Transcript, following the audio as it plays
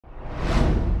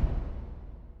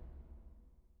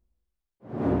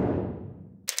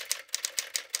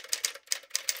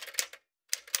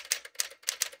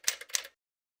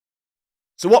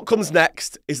So what comes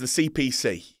next is the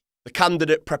CPC, the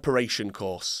Candidate Preparation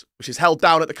Course, which is held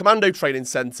down at the Commando Training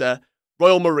Centre,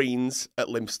 Royal Marines at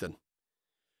Lympstone.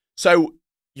 So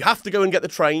you have to go and get the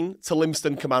train to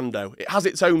Civvy2 Commando. It has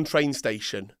its own train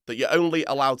station that you're only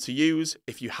allowed to use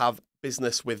if you have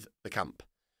business with the camp.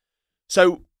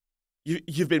 So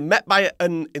you've been met by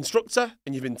an instructor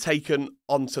and you've been taken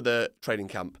onto the training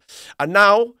camp. And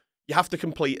now you have to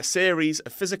complete a series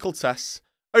of physical tests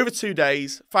over 2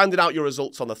 days, finding out your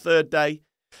results on the third day.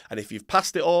 And if you've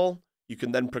passed it all, you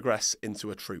can then progress into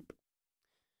a troop.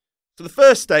 So the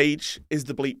first stage is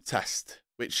the bleep test,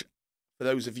 which for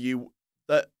those of you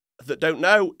that don't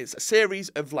know, it's a series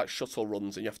of like shuttle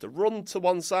runs and you have to run to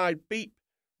one side, beep,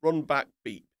 run back,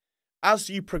 beep. As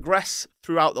you progress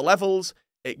throughout the levels,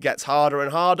 it gets harder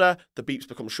and harder, the beeps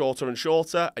become shorter and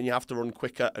shorter, and you have to run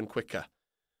quicker and quicker.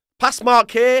 Pass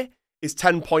mark here is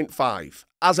 10.5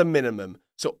 as a minimum,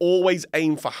 so always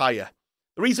aim for higher.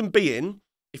 The reason being,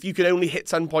 if you can only hit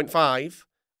 10.5,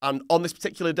 and on this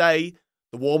particular day,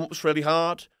 the warm-up's really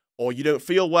hard, or you don't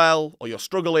feel well, or you're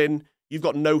struggling, you've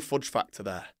got no fudge factor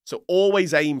there. So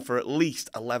always aim for at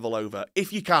least a level over,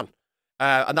 if you can.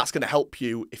 And that's going to help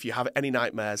you if you have any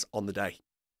nightmares on the day.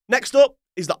 Next up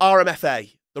is the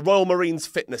RMFA, the Royal Marines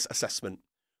Fitness Assessment,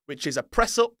 which is a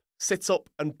press-up, sit-up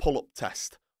and pull-up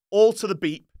test, all to the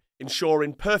beep,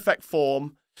 ensuring perfect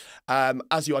form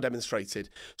as you are demonstrated.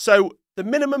 So the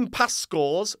minimum pass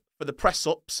scores for the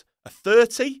press-ups are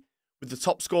 30, with the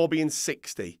top score being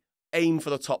 60. Aim for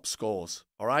the top scores,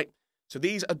 all right? So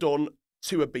these are done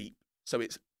to a beep. So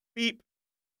it's beep,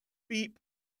 beep,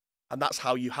 and that's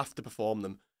how you have to perform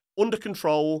them. Under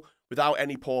control, without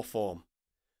any poor form.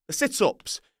 The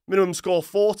sit-ups, minimum score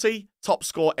 40, top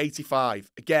score 85.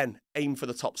 Again, aim for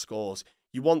the top scores.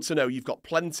 You want to know you've got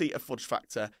plenty of fudge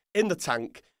factor in the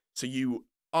tank, so you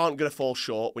aren't going to fall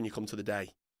short when you come to the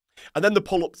day. And then the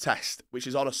pull-up test, which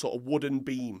is on a sort of wooden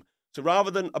beam. So rather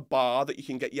than a bar that you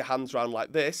can get your hands around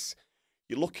like this,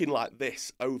 you're looking like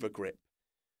this over grip.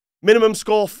 Minimum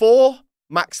score 4,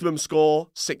 maximum score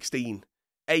 16.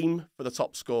 Aim for the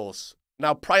top scores.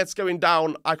 Now, prior to going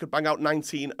down, I could bang out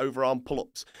 19 overarm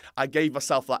pull-ups. I gave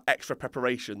myself that extra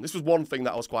preparation. This was one thing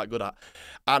that I was quite good at.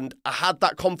 And I had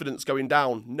that confidence going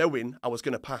down, knowing I was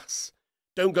going to pass.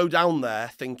 Don't go down there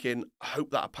thinking, I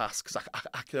hope that I pass, because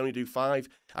I can only do 5,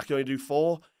 I can only do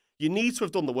 4. You need to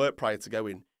have done the work prior to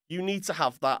going. You need to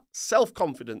have that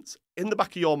self-confidence in the back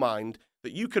of your mind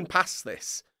that you can pass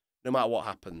this no matter what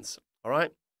happens, all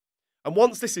right? And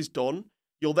once this is done,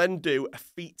 you'll then do a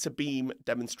feet-to-beam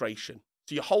demonstration.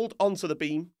 So you hold onto the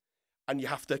beam and you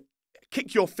have to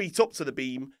kick your feet up to the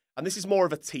beam, and this is more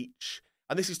of a teach.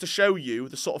 And this is to show you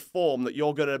the sort of form that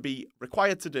you're going to be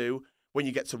required to do when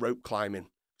you get to rope climbing.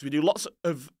 So we do lots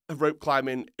of rope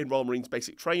climbing in Royal Marines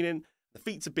basic training. The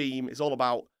feet to beam is all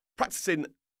about practicing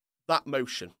that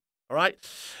motion, all right?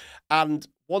 And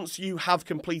once you have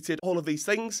completed all of these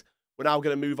things, we're now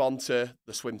going to move on to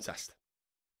the swim test.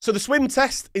 So the swim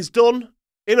test is done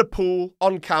in a pool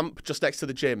on camp just next to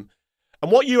the gym. And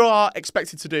what you are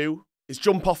expected to do is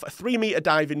jump off a 3-metre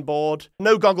diving board.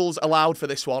 No goggles allowed for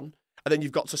this one. And then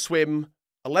you've got to swim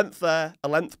a length there, a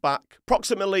length back,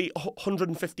 approximately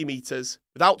 150 metres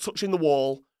without touching the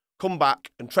wall, come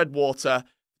back and tread water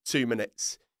 2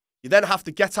 minutes. You then have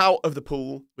to get out of the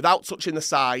pool without touching the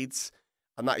sides,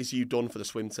 and that is you done for the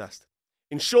swim test.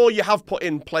 Ensure you have put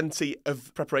in plenty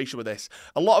of preparation with this.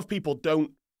 A lot of people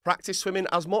don't practice swimming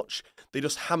as much. They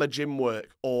just hammer gym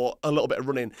work or a little bit of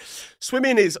running.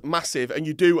 Swimming is massive, and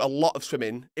you do a lot of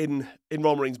swimming in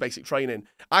Royal Marines basic training.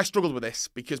 I struggled with this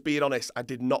because, being honest, I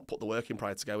did not put the work in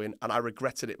prior to going, and I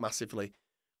regretted it massively.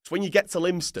 So when you get to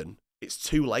Lympstone, it's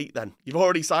too late then. You've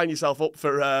already signed yourself up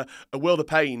for a world of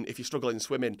pain if you're struggling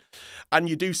swimming. And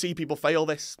you do see people fail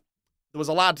this. There was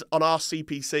a lad on our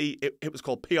CPC, it was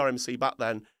called PRMC back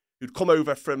then, who'd come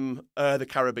over from the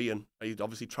Caribbean. He'd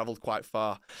obviously travelled quite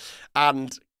far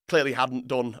and clearly hadn't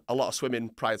done a lot of swimming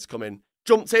prior to coming.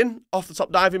 Jumped in off the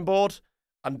top diving board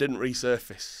and didn't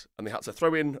resurface. And they had to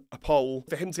throw in a pole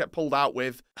for him to get pulled out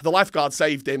with. The lifeguard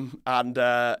saved him, and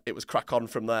it was crack on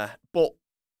from there. But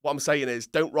what I'm saying is,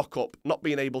 don't rock up not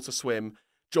being able to swim,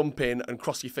 jump in and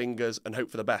cross your fingers and hope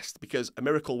for the best, because a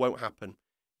miracle won't happen.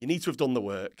 You need to have done the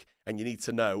work, and you need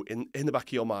to know in the back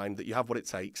of your mind that you have what it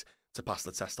takes to pass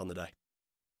the test on the day.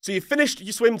 So you've finished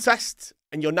your swim test,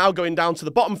 and you're now going down to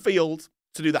the bottom field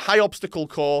to do the high obstacle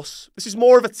course. This is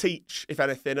more of a teach, if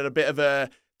anything, and a bit of a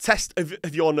test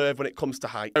of your nerve when it comes to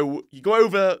height. So you go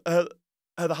over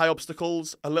the high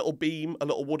obstacles, a little beam, a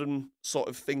little wooden sort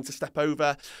of thing to step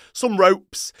over, some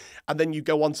ropes, and then you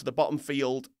go onto the bottom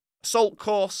field assault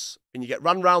course, and you get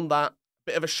run round that,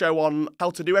 bit of a show on how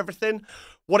to do everything,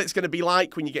 what it's going to be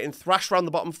like when you're getting thrashed around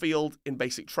the bottom field in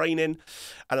basic training,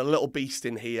 and a little beast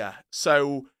in here.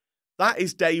 So that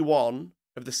is day 1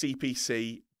 of the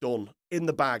CPC done, in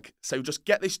the bag. So just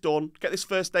get this done, get this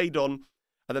first day done,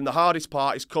 and then the hardest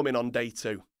part is coming on day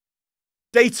 2.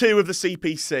 Day 2 of the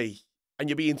CPC, and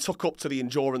you're being took up to the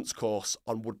endurance course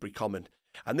on Woodbury Common.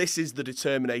 And this is the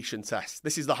determination test.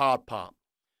 This is the hard part.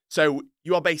 So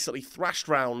you are basically thrashed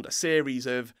round a series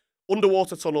of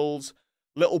underwater tunnels,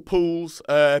 little pools,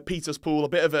 Peter's pool, a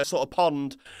bit of a sort of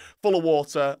pond full of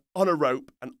water on a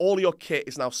rope, and all your kit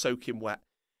is now soaking wet.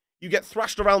 You get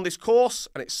thrashed around this course,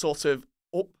 and it's sort of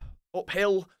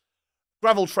uphill,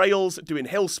 gravel trails, doing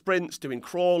hill sprints, doing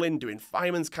crawling, doing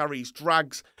fireman's carries,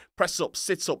 drags, press-ups,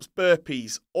 sit-ups,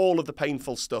 burpees, all of the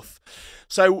painful stuff.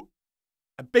 So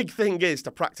a big thing is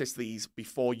to practice these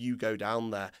before you go down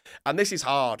there. And this is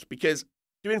hard because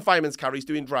doing fireman's carries,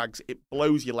 doing drags, it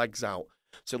blows your legs out.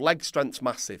 So leg strength's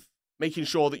massive. Making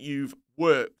sure that you've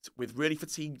worked with really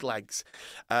fatigued legs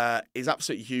is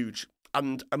absolutely huge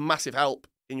and a massive help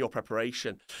in your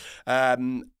preparation.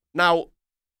 Now,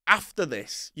 after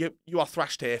this, you are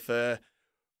thrashed here for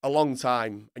a long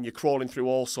time and you're crawling through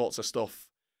all sorts of stuff,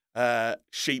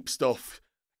 sheep stuff,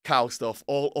 cow stuff,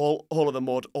 all of the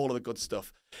mud, all of the good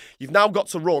stuff. You've now got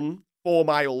to run 4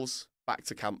 miles back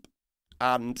to camp.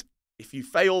 And if you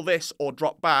fail this or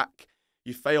drop back,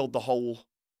 you failed the whole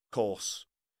course.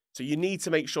 So you need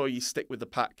to make sure you stick with the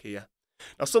pack here.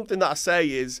 Now, something that I say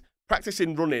is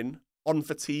practicing running on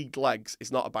fatigued legs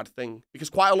is not a bad thing, because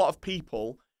quite a lot of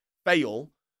people fail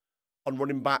on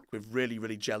running back with really,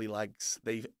 really jelly legs.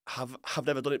 They have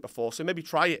never done it before, so maybe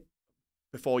try it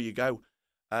before you go.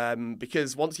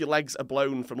 Because once your legs are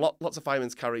blown from lots of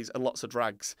fireman's carries and lots of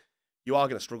drags, you are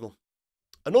going to struggle.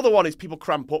 Another one is people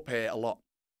cramp up here a lot.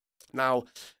 Now,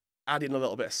 add in a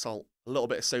little bit of salt, a little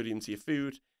bit of sodium to your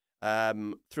food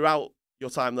throughout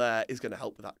your time there is going to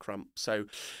help with that cramp. So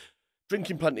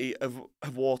drinking plenty of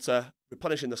water,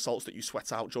 replenishing the salts that you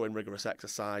sweat out during rigorous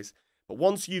exercise. But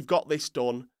once you've got this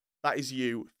done, that is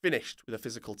you finished with the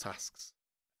physical tasks.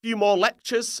 A few more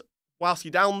lectures whilst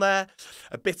you're down there,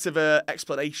 a bit of an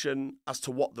explanation as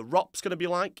to what the ROP's going to be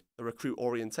like, the recruit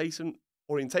orientation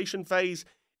phase,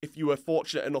 if you were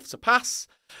fortunate enough to pass,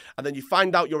 and then you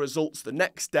find out your results the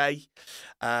next day,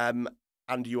 and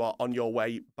you are on your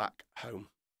way back home.